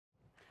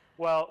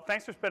Well,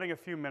 thanks for spending a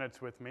few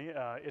minutes with me.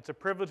 It's a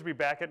privilege to be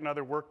back at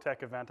another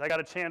WORKTECH event. I got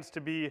a chance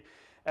to be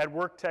at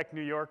WORKTECH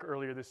New York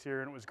earlier this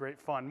year, and it was great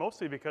fun,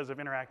 mostly because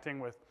of interacting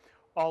with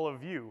all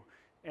of you.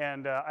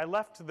 And I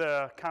left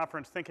the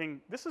conference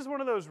thinking, this is one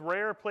of those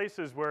rare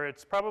places where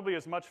it's probably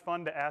as much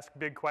fun to ask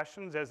big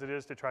questions as it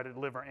is to try to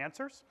deliver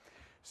answers.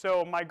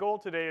 So my goal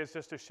today is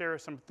just to share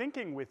some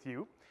thinking with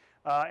you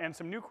and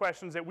some new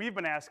questions that we've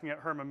been asking at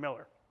Herman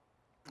Miller.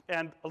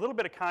 And a little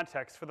bit of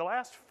context, for the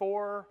last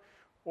 4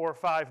 or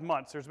 5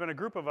 months, there's been a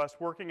group of us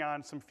working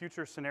on some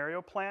future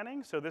scenario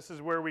planning. So this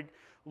is where we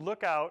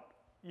look out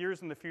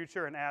years in the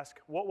future and ask,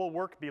 what will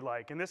work be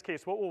like? In this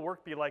case, what will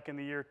work be like in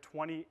the year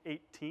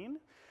 2018?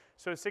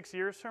 So 6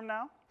 years from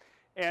now.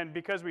 And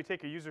because we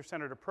take a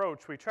user-centered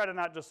approach, we try to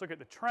not just look at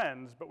the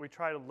trends, but we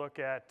try to look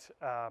at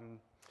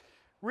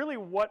really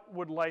what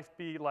would life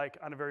be like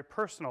on a very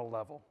personal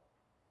level.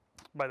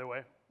 By the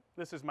way,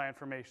 this is my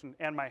information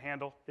and my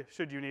handle,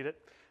 should you need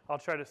it. I'll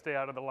try to stay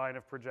out of the line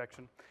of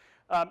projection.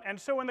 And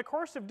so in the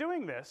course of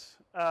doing this,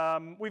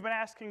 we've been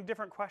asking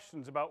different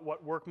questions about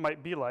what work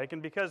might be like.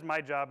 And because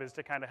my job is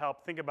to kind of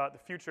help think about the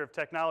future of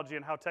technology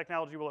and how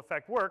technology will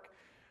affect work,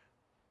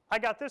 I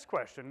got this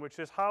question, which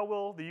is, how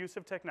will the use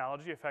of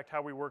technology affect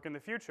how we work in the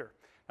future?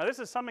 Now, this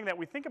is something that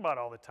we think about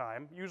all the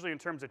time, usually in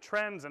terms of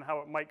trends and how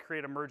it might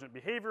create emergent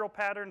behavioral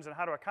patterns and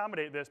how to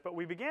accommodate this. But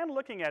we began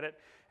looking at it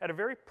at a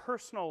very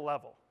personal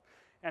level.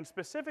 And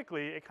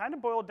specifically, it kind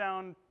of boiled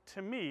down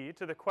to me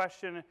to the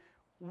question,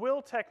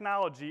 will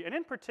technology, and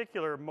in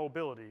particular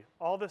mobility,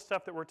 all this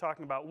stuff that we're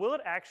talking about, will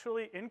it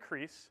actually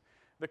increase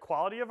the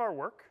quality of our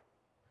work,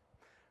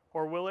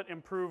 or will it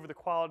improve the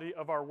quality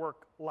of our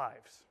work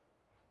lives?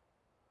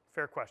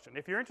 Fair question.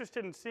 If you're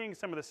interested in seeing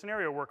some of the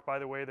scenario work, by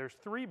the way, there's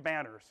 3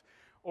 banners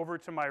over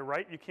to my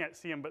right. You can't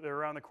see them, but they're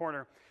around the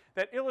corner,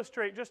 that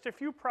illustrate just a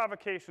few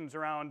provocations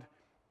around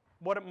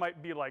what it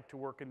might be like to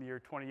work in the year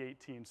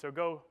 2018. So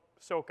go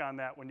soak on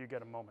that when you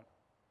get a moment.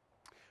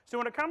 So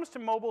when it comes to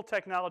mobile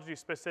technology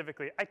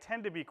specifically, I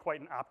tend to be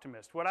quite an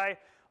optimist. What I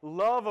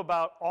love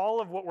about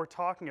all of what we're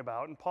talking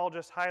about, and Paul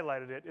just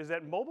highlighted it, is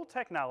that mobile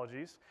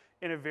technologies,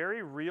 in a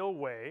very real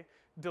way,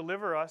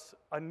 deliver us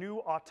a new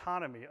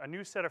autonomy, a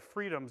new set of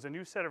freedoms, a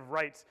new set of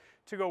rights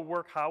to go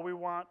work how we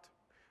want,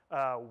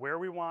 where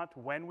we want,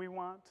 when we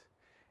want.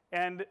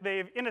 And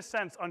they've, in a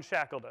sense,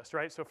 unshackled us,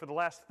 right? So for the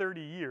last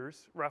 30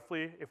 years,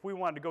 roughly, if we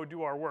wanted to go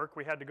do our work,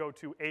 we had to go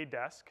to a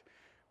desk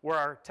where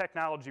our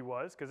technology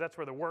was, because that's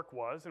where the work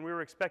was, and we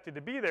were expected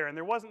to be there, and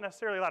there wasn't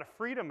necessarily a lot of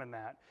freedom in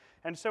that.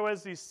 And so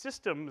as these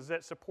systems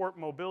that support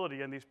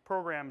mobility and these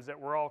programs that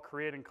we're all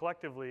creating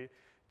collectively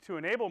to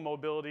enable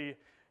mobility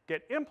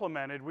get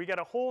implemented, we get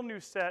a whole new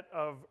set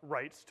of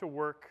rights to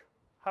work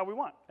how we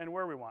want and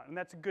where we want, and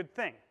that's a good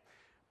thing.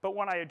 But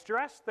when I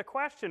address the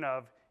question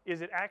of,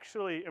 is it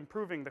actually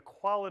improving the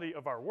quality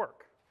of our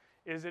work?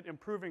 Is it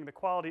improving the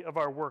quality of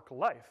our work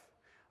life?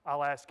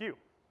 I'll ask you.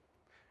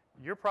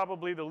 You're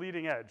probably the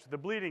leading edge, the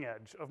bleeding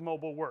edge of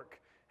mobile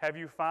work. Have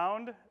you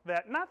found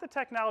that not the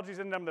technologies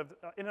in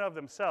and of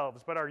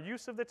themselves, but our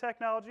use of the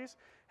technologies,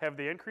 have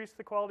they increased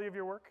the quality of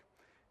your work?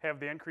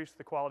 Have they increased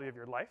the quality of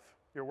your life,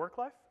 your work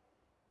life?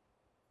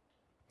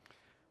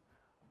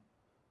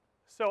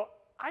 So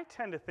I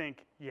tend to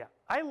think, yeah,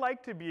 I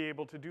like to be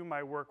able to do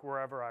my work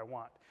wherever I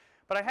want.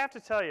 But I have to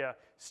tell you,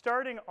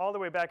 starting all the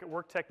way back at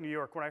WORKTECH New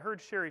York, when I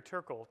heard Sherry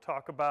Turkle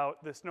talk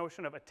about this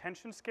notion of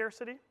attention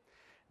scarcity,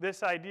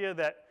 this idea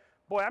that,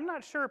 boy, I'm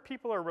not sure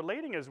people are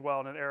relating as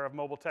well in an era of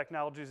mobile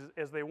technologies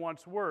as they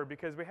once were,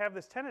 because we have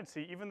this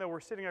tendency, even though we're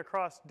sitting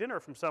across dinner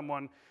from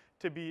someone,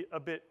 to be a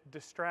bit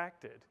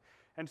distracted.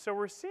 And so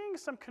we're seeing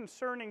some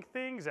concerning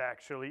things,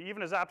 actually,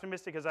 even as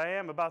optimistic as I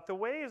am, about the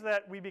ways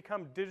that we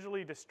become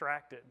digitally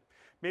distracted.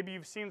 Maybe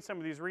you've seen some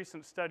of these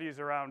recent studies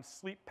around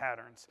sleep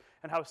patterns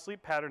and how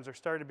sleep patterns are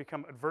starting to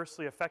become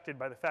adversely affected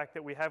by the fact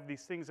that we have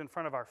these things in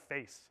front of our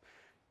face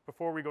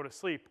before we go to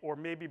sleep, or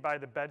maybe by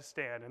the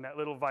bedstand, and that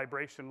little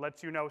vibration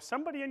lets you know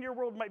somebody in your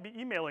world might be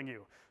emailing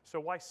you. So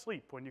why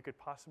sleep when you could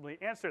possibly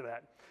answer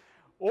that?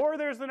 Or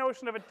there's the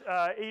notion of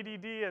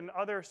ADD and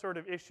other sort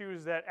of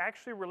issues that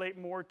actually relate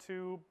more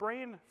to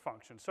brain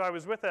function. So I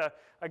was with a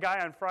guy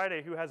on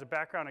Friday who has a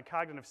background in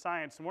cognitive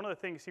science, and one of the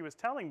things he was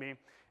telling me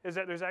is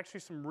that there's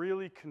actually some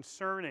really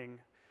concerning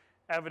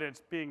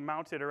evidence being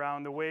mounted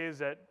around the ways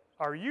that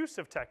our use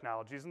of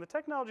technologies, and the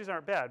technologies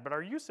aren't bad, but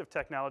our use of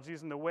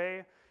technologies and the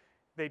way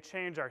they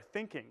change our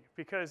thinking.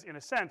 Because in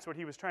a sense, what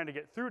he was trying to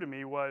get through to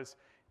me was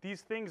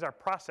these things are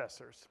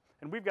processors.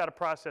 And we've got a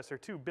processor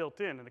too built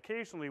in, and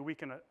occasionally we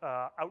can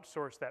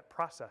outsource that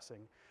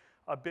processing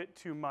a bit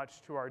too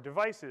much to our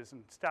devices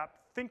and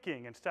stop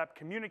thinking and stop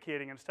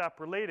communicating and stop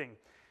relating.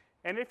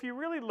 And if you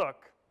really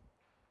look,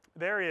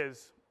 there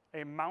is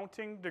a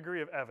mounting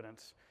degree of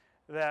evidence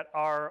that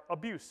are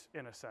abuse,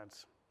 in a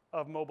sense,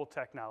 of mobile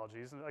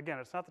technologies. And again,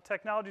 it's not the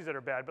technologies that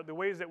are bad, but the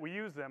ways that we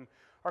use them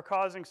are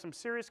causing some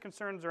serious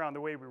concerns around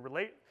the way we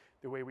relate,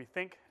 the way we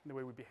think, and the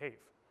way we behave.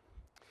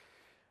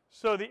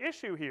 So the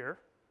issue here,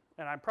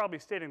 and I'm probably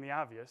stating the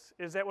obvious,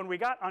 is that when we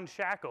got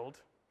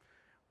unshackled,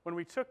 when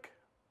we took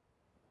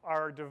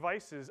our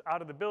devices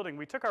out of the building,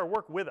 we took our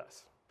work with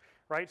us,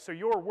 right? So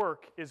your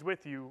work is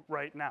with you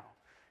right now.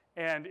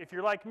 And if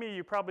you're like me,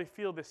 you probably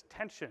feel this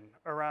tension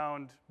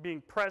around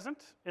being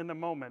present in the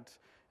moment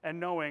and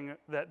knowing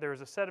that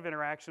there's a set of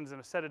interactions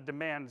and a set of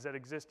demands that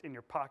exist in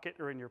your pocket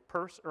or in your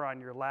purse or on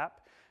your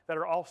lap that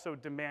are also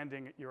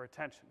demanding your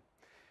attention.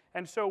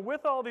 And so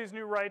with all these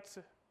new rights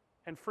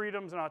and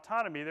freedoms and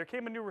autonomy, there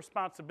came a new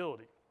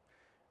responsibility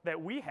that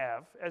we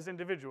have as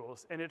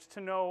individuals, and it's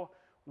to know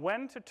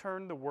when to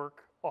turn the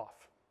work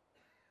off.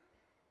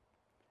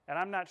 And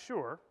I'm not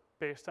sure,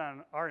 based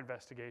on our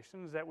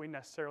investigations, that we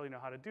necessarily know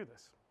how to do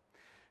this.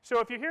 So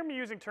if you hear me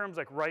using terms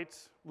like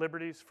rights,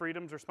 liberties,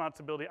 freedoms,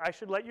 responsibility, I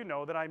should let you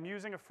know that I'm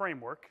using a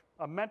framework,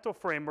 a mental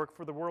framework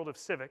for the world of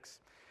civics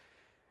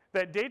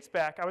that dates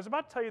back. I was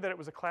about to tell you that it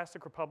was a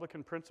classic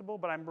Republican principle,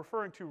 but I'm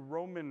referring to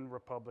Roman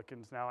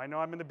Republicans now. I know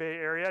I'm in the Bay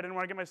Area. I didn't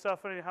want to get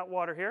myself in any hot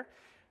water here.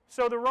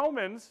 So the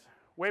Romans,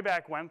 way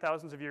back when,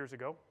 thousands of years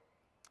ago,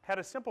 had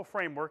a simple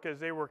framework as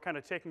they were kind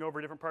of taking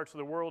over different parts of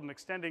the world and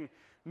extending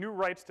new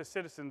rights to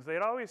citizens. They'd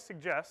always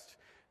suggest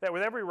that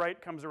with every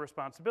right comes a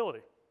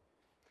responsibility.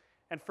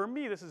 And for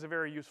me, this is a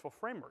very useful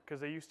framework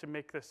because they used to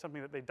make this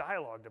something that they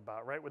dialogued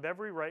about, right? With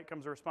every right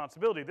comes a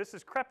responsibility. This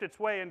has crept its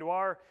way into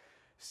our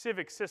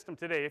civic system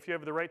today. If you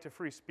have the right to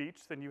free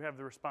speech, then you have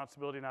the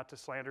responsibility not to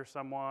slander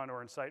someone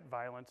or incite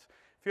violence.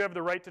 If you have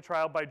the right to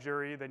trial by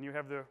jury, then you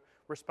have the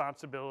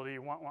responsibility,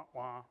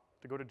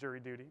 to go to jury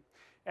duty.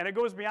 And it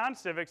goes beyond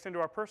civics into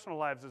our personal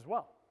lives as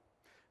well.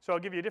 So I'll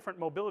give you a different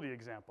mobility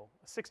example.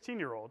 A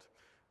 16-year-old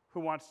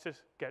who wants to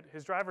get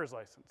his driver's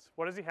license.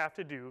 What does he have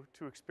to do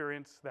to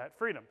experience that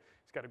freedom?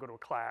 He's got to go to a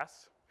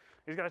class.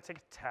 He's got to take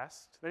a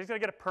test. Then he's got to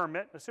get a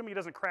permit. Assuming he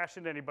doesn't crash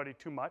into anybody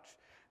too much,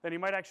 then he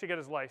might actually get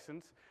his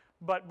license.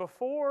 But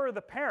before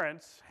the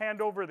parents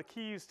hand over the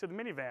keys to the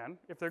minivan,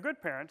 if they're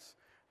good parents,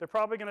 they're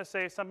probably going to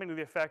say something to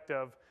the effect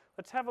of,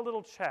 let's have a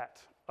little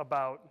chat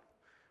about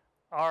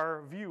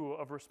our view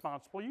of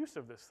responsible use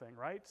of this thing,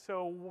 right?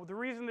 So the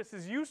reason this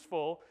is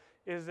useful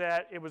is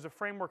that it was a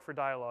framework for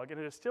dialogue, and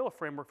it is still a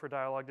framework for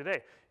dialogue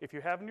today. If you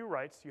have new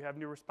rights, you have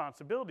new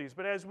responsibilities.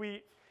 But as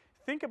we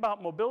think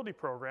about mobility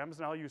programs,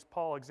 and I'll use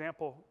Paul's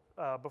example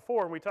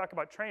before, when we talk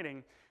about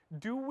training,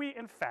 do we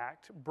in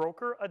fact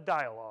broker a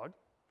dialogue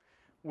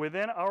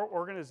within our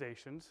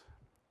organizations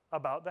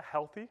about the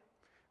healthy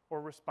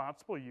or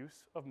responsible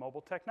use of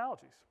mobile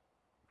technologies?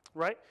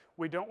 Right?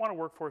 We don't want a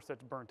workforce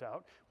that's burnt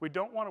out. We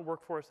don't want a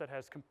workforce that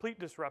has complete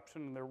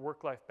disruption in their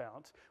work-life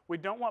balance. We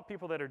don't want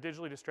people that are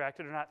digitally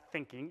distracted or not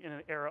thinking in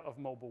an era of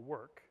mobile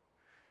work.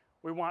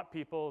 We want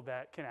people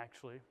that can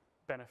actually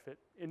benefit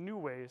in new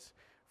ways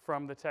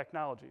from the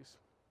technologies.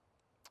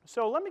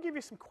 So let me give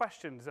you some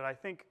questions that I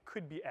think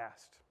could be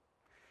asked.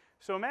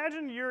 So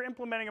imagine you're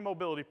implementing a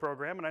mobility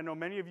program, and I know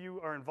many of you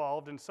are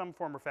involved in some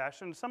form or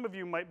fashion. Some of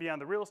you might be on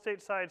the real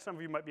estate side, some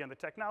of you might be on the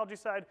technology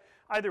side.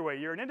 Either way,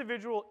 you're an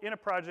individual in a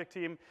project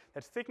team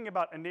that's thinking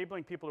about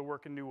enabling people to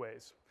work in new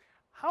ways.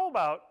 How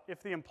about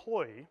if the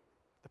employee,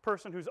 the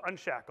person who's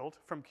unshackled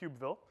from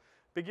Cubeville,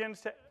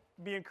 begins to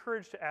be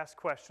encouraged to ask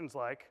questions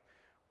like,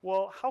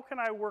 well, how can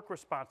I work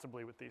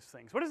responsibly with these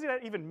things? What does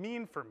that even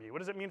mean for me? What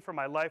does it mean for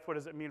my life? What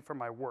does it mean for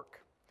my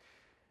work?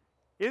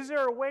 Is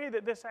there a way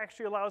that this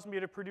actually allows me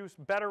to produce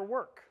better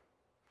work,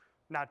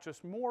 not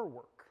just more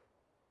work,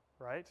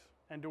 right?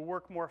 And to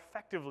work more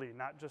effectively,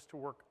 not just to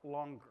work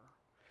longer?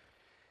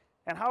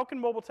 And how can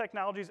mobile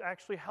technologies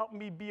actually help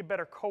me be a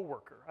better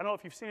coworker? I don't know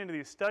if you've seen any of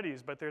these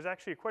studies, but there's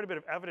actually quite a bit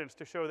of evidence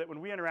to show that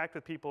when we interact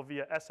with people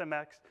via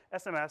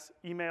SMS,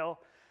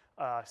 email,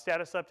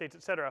 status updates,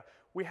 et cetera,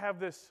 we have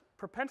this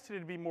propensity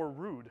to be more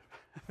rude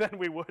than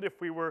we would if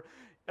we were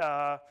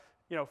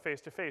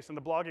face-to-face. In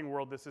the blogging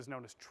world, this is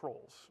known as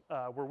trolls.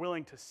 We're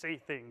willing to say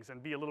things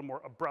and be a little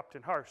more abrupt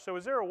and harsh. So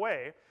is there a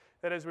way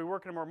that as we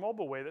work in a more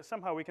mobile way that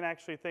somehow we can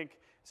actually think,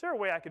 is there a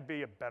way I could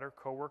be a better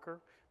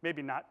coworker?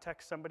 Maybe not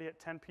text somebody at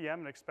 10 p.m.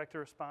 and expect a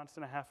response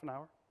in a half an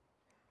hour?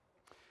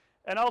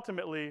 And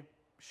ultimately,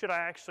 should I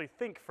actually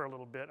think for a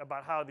little bit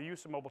about how the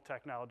use of mobile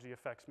technology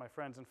affects my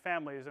friends and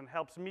families and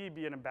helps me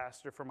be an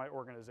ambassador for my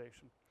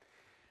organization?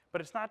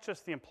 But it's not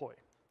just the employee.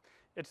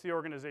 It's the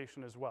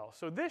organization as well.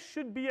 So this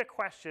should be a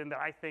question that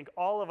I think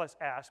all of us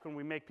ask when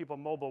we make people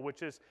mobile,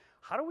 which is,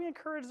 how do we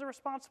encourage the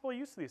responsible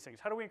use of these things?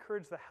 How do we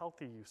encourage the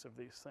healthy use of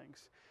these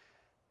things?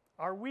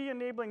 Are we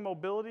enabling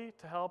mobility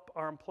to help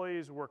our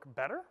employees work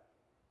better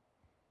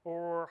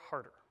or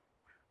harder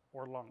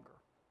or longer?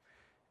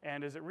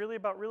 And is it really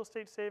about real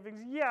estate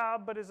savings? Yeah,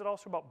 but is it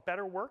also about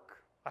better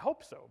work? I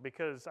hope so,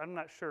 because I'm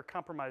not sure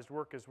compromised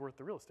work is worth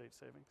the real estate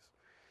savings.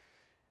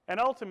 And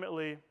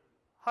ultimately,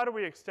 how do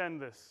we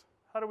extend this?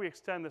 How do we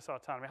extend this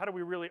autonomy? How do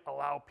we really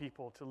allow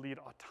people to lead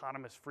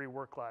autonomous free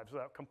work lives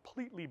without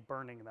completely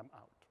burning them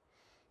out?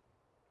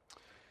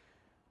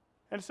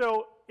 And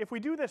so if we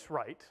do this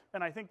right,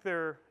 and I think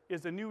there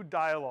is a new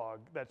dialogue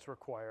that's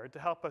required to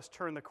help us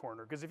turn the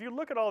corner, because if you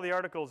look at all the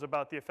articles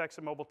about the effects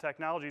of mobile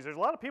technologies, there's a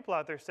lot of people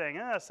out there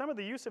saying, some of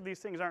the use of these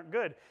things aren't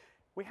good.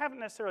 We haven't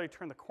necessarily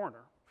turned the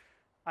corner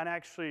on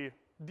actually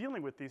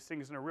dealing with these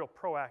things in a real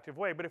proactive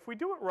way. But if we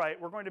do it right,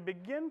 we're going to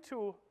begin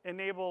to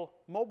enable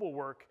mobile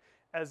work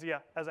as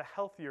a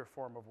healthier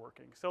form of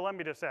working. So let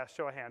me just ask,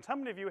 show of hands, how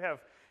many of you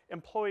have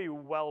employee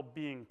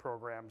well-being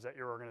programs at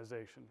your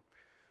organization?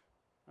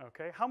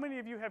 Okay, how many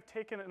of you have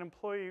taken an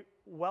employee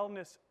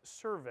wellness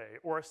survey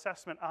or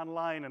assessment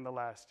online in the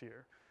last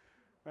year?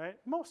 Right,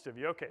 most of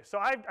you, okay. So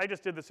I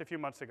just did this a few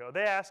months ago.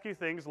 They ask you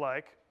things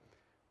like,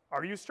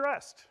 are you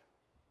stressed?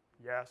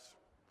 Yes.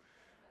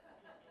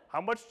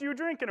 How much do you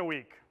drink in a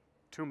week?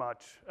 Too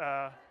much,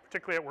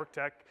 particularly at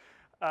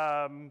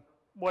WORKTECH.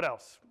 What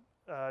else?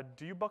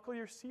 Do you buckle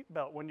your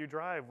seatbelt when you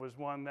drive was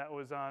one that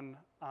was on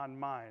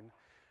mine.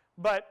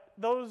 But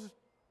those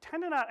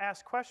tend to not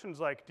ask questions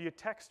like, do you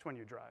text when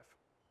you drive?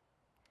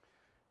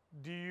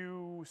 Do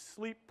you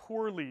sleep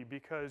poorly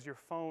because your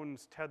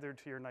phone's tethered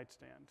to your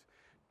nightstand?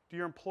 Do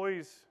your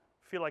employees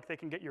feel like they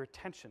can get your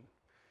attention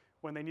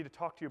when they need to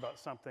talk to you about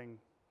something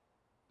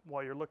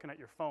while you're looking at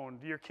your phone?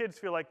 Do your kids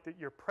feel like that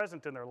you're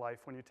present in their life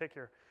when you take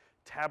your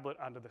tablet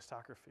onto the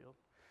soccer field?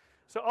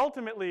 So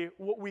ultimately,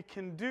 what we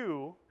can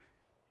do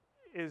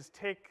is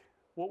take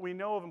what we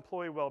know of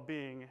employee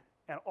well-being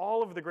and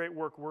all of the great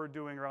work we're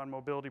doing around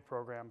mobility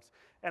programs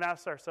and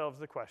ask ourselves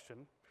the question,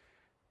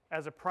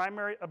 as a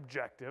primary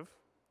objective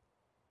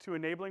to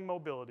enabling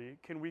mobility,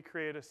 can we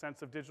create a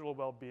sense of digital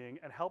well-being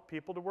and help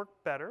people to work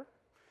better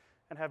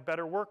and have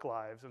better work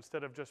lives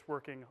instead of just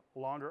working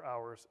longer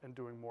hours and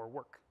doing more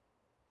work?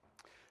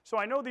 So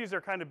I know these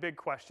are kind of big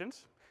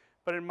questions,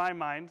 but in my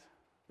mind,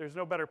 there's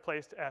no better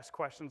place to ask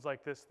questions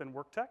like this than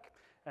WORKTECH,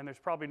 and there's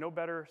probably no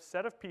better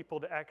set of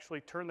people to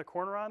actually turn the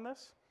corner on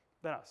this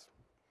than us.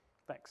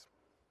 Thanks.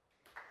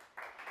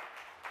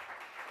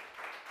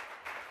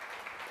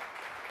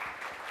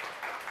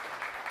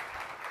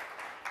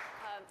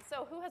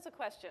 So who has a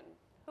question?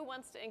 Who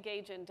wants to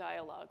engage in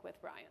dialogue with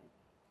Brian?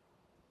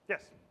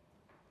 Yes.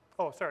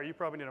 Oh, sorry, you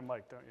probably need a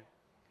mic, don't you?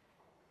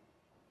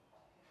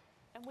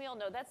 And we all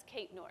know that's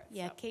Kate North.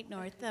 Yeah, so. Kate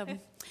North.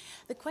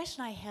 The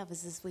question I have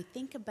is, as we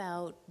think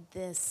about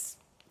this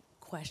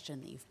question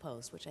that you've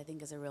posed, which I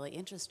think is a really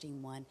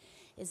interesting one,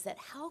 is that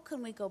how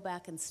can we go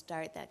back and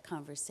start that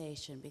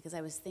conversation? Because I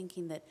was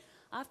thinking that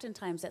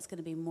oftentimes that's going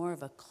to be more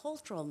of a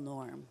cultural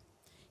norm,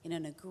 in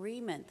an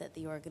agreement that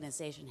the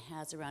organization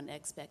has around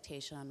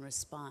expectation on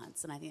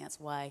response. And I think that's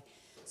why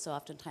so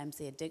oftentimes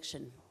the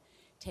addiction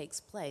takes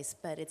place.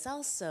 But it's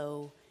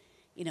also,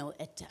 you know,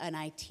 an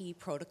IT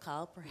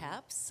protocol,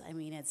 perhaps. I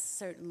mean, it's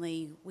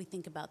certainly, we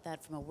think about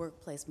that from a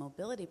workplace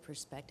mobility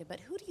perspective,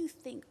 but who do you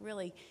think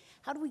really,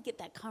 how do we get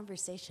that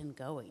conversation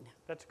going?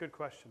 That's a good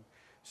question.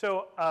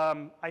 So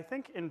I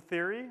think in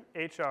theory,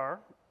 HR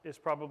is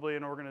probably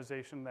an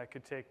organization that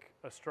could take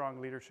a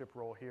strong leadership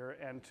role here,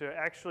 and to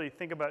actually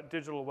think about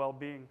digital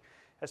well-being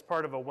as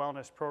part of a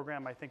wellness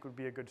program, I think would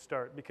be a good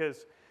start,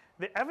 because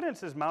the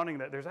evidence is mounting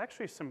that there's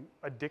actually some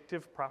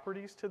addictive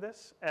properties to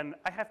this. And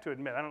I have to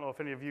admit, I don't know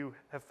if any of you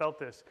have felt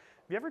this.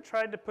 Have you ever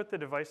tried to put the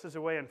devices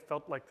away and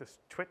felt like this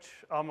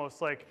twitch,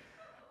 almost like,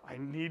 I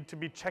need to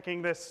be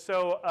checking this?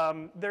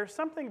 So there's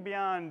something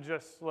beyond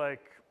just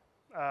like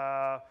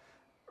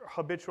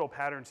habitual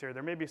patterns here.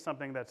 There may be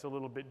something that's a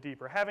little bit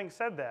deeper. Having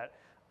said that,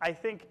 I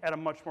think at a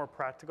much more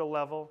practical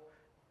level,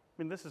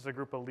 I mean, this is a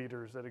group of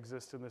leaders that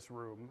exist in this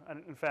room.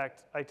 And in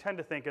fact, I tend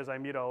to think as I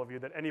meet all of you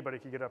that anybody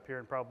could get up here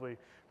and probably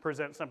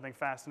present something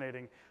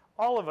fascinating.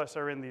 All of us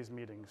are in these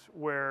meetings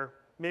where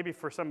maybe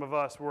for some of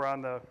us, we're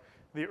on the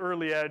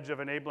early edge of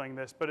enabling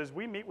this. But as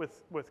we meet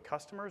with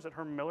customers at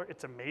Herman Miller,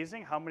 it's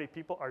amazing how many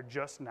people are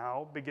just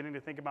now beginning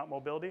to think about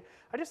mobility.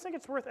 I just think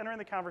it's worth entering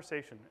the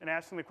conversation and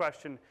asking the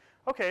question,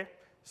 okay,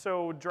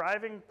 so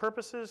driving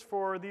purposes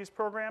for these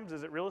programs,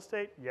 is it real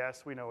estate?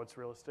 Yes, we know it's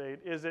real estate.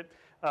 Is it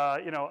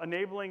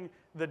enabling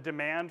the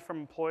demand from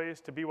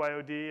employees to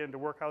BYOD and to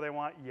work how they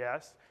want?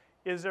 Yes.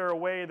 Is there a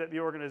way that the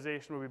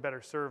organization would be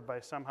better served by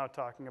somehow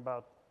talking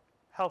about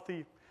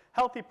healthy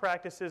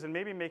practices and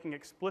maybe making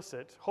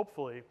explicit,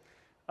 hopefully,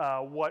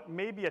 what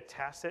may be a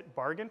tacit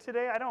bargain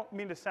today? I don't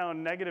mean to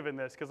sound negative in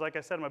this, because like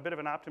I said, I'm a bit of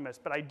an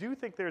optimist, but I do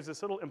think there's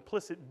this little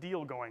implicit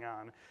deal going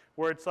on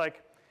where it's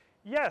like,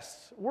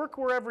 yes, work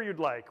wherever you'd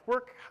like,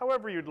 work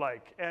however you'd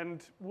like,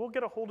 and we'll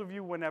get a hold of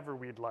you whenever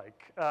we'd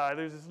like.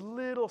 There's this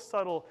little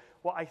subtle,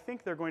 well, I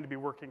think they're going to be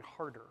working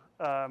harder.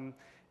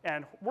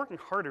 And working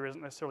harder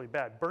isn't necessarily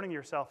bad. Burning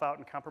yourself out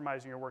and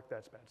compromising your work,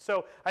 that's bad.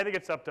 So I think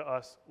it's up to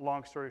us,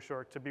 long story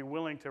short, to be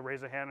willing to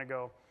raise a hand and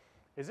go,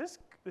 is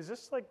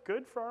this like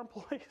good for our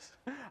employees?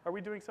 Are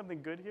we doing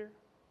something good here?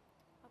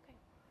 Okay.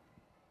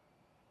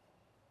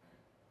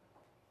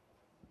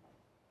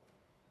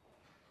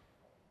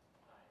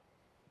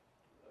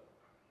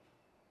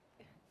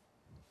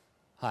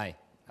 Hi,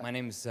 my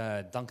name's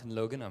Duncan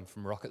Logan. I'm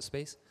from Rocket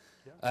Space.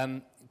 Yeah.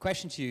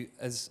 Question to you,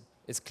 as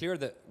it's clear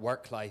that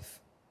work life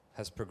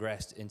has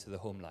progressed into the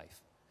home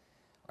life.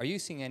 Are you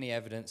seeing any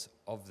evidence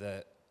of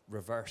the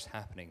reverse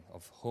happening,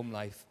 of home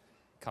life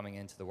coming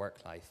into the work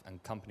life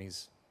and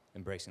companies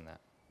embracing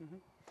that? Mm-hmm.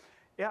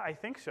 Yeah, I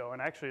think so.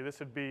 And actually, this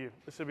would be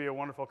a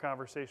wonderful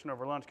conversation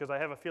over lunch, because I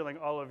have a feeling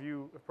all of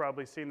you have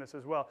probably seen this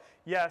as well.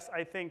 Yes,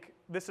 I think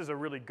this is a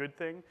really good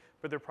thing,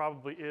 but there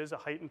probably is a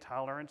heightened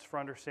tolerance for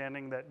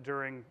understanding that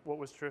during what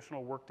was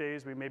traditional work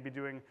days, we may be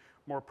doing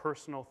more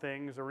personal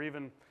things, or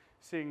even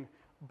seeing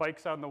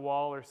bikes on the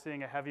wall, or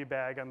seeing a heavy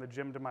bag on the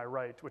gym to my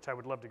right, which I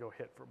would love to go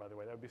hit for, by the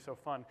way. That would be so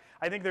fun.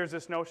 I think there's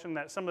this notion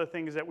that some of the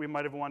things that we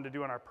might have wanted to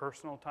do in our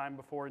personal time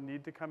before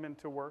need to come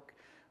into work.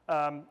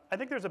 I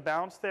think there's a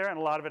balance there, and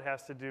a lot of it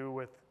has to do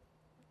with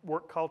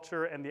work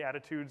culture and the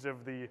attitudes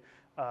of the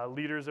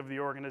leaders of the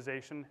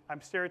organization.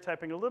 I'm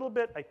stereotyping a little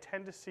bit. I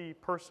tend to see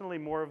personally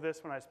more of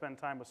this when I spend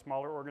time with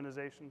smaller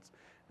organizations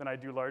than I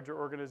do larger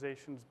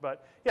organizations.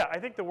 But yeah, I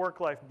think the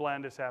work-life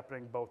blend is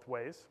happening both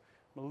ways.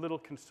 I'm a little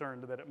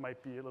concerned that it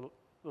might be a little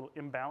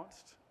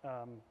imbalanced,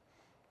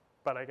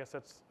 but I guess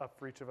that's up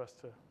for each of us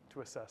to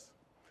assess.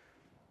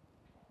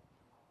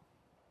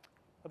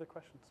 Other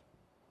questions?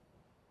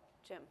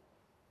 Jim.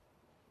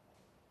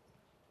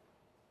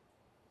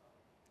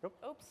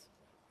 Oops.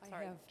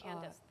 Sorry,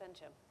 Candace, then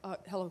Jim.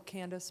 Hello,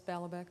 Candace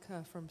Balabek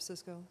from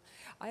Cisco.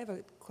 I have a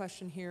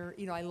question here.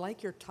 You know, I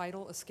like your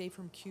title, Escape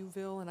from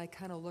Cubeville, and I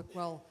kind of look,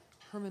 well,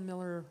 Herman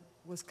Miller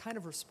was kind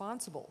of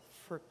responsible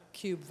for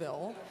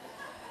Cubeville.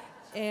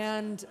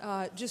 And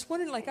just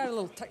wondering, like, I have a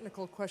little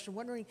technical question,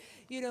 wondering,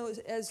 you know,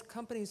 as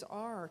companies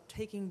are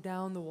taking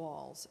down the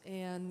walls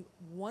and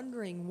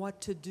wondering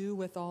what to do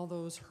with all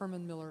those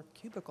Herman Miller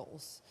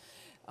cubicles,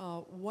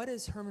 what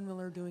is Herman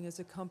Miller doing as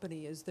a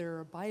company? Is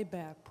there a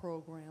buyback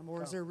program,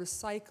 or is there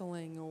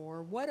recycling,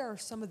 or what are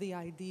some of the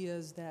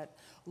ideas that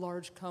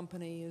large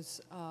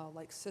companies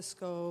like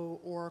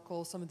Cisco,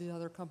 Oracle, some of the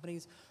other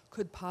companies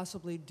could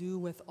possibly do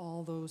with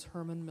all those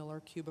Herman Miller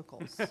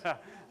cubicles?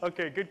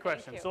 Okay, good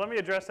question. So let me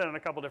address that on a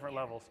couple different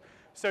levels.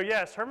 So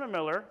yes, Herman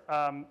Miller,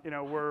 you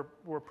know,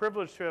 we're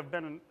privileged to have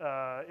been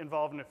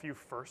involved in a few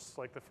firsts,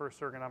 like the first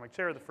ergonomic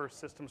chair, the first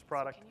systems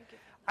product.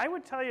 I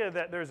would tell you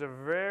that there's a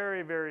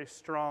very, very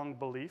strong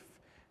belief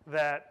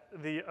that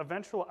the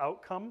eventual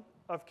outcome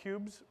of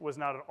cubes was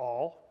not at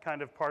all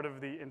kind of part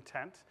of the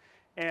intent.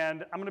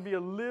 And I'm going to be a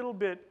little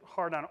bit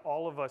hard on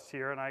all of us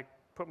here, and I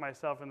put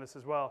myself in this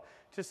as well,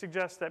 to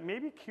suggest that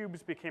maybe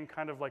cubes became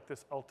kind of like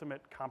this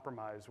ultimate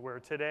compromise,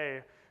 where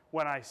today,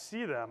 when I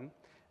see them,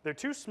 they're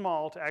too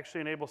small to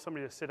actually enable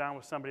somebody to sit down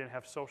with somebody and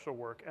have social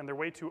work, and they're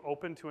way too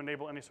open to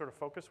enable any sort of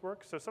focus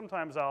work. So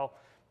sometimes I'll,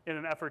 in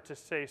an effort to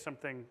say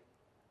something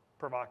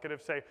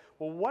provocative, say,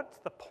 well, what's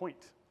the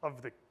point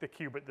of the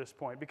cube at this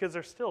point? Because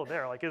they're still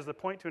there. Like, is the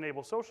point to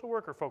enable social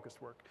work or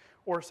focused work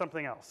or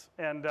something else?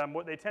 And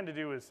what they tend to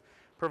do is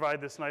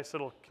provide this nice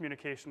little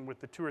communication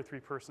with the 2 or 3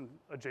 person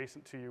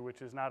adjacent to you,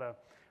 which is not a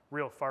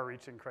real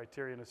far-reaching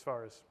criterion as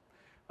far as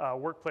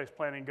workplace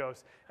planning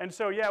goes. And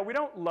so, yeah, we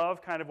don't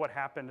love kind of what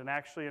happened. And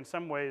actually, in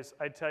some ways,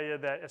 I'd tell you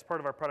that as part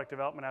of our product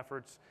development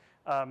efforts,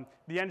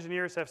 the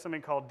engineers have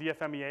something called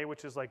DFMEA,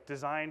 which is like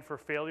design for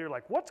failure.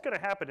 Like, what's going to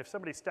happen if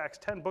somebody stacks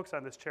 10 books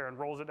on this chair and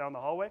rolls it down the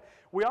hallway?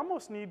 We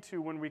almost need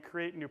to, when we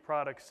create new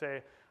products,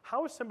 say,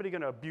 how is somebody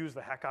going to abuse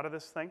the heck out of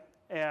this thing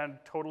and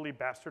totally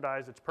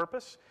bastardize its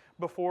purpose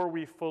before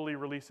we fully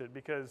release it?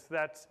 Because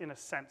that's, in a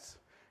sense,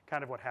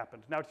 kind of what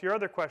happened. Now, to your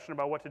other question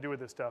about what to do with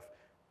this stuff,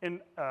 in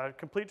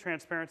complete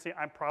transparency,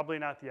 I'm probably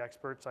not the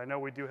experts. I know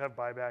we do have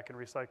buyback and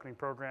recycling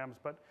programs,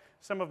 but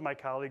some of my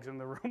colleagues in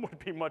the room would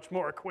be much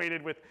more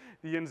acquainted with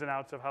the ins and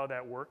outs of how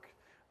that works.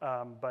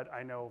 But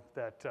I know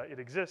that it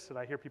exists, and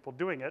I hear people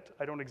doing it.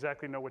 I don't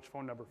exactly know which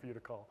phone number for you to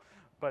call.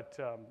 But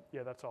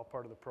yeah, that's all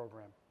part of the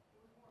program.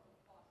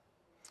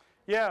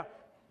 Yeah.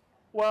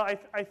 Well,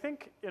 I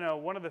think, you know,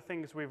 one of the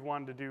things we've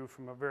wanted to do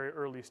from a very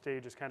early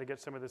stage is kind of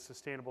get some of this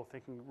sustainable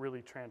thinking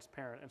really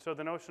transparent. And so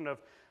the notion of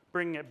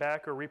bringing it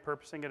back or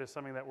repurposing it is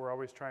something that we're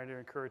always trying to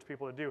encourage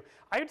people to do.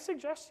 I would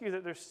suggest to you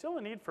that there's still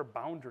a need for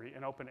boundary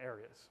in open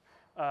areas.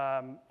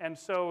 And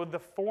so the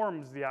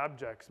forms, the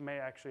objects, may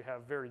actually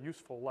have very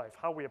useful life.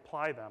 How we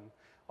apply them,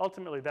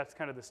 ultimately that's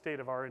kind of the state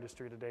of our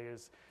industry today,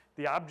 is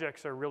the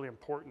objects are really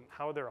important.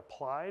 How they're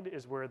applied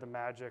is where the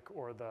magic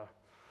or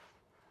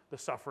the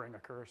suffering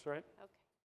occurs, right? Okay.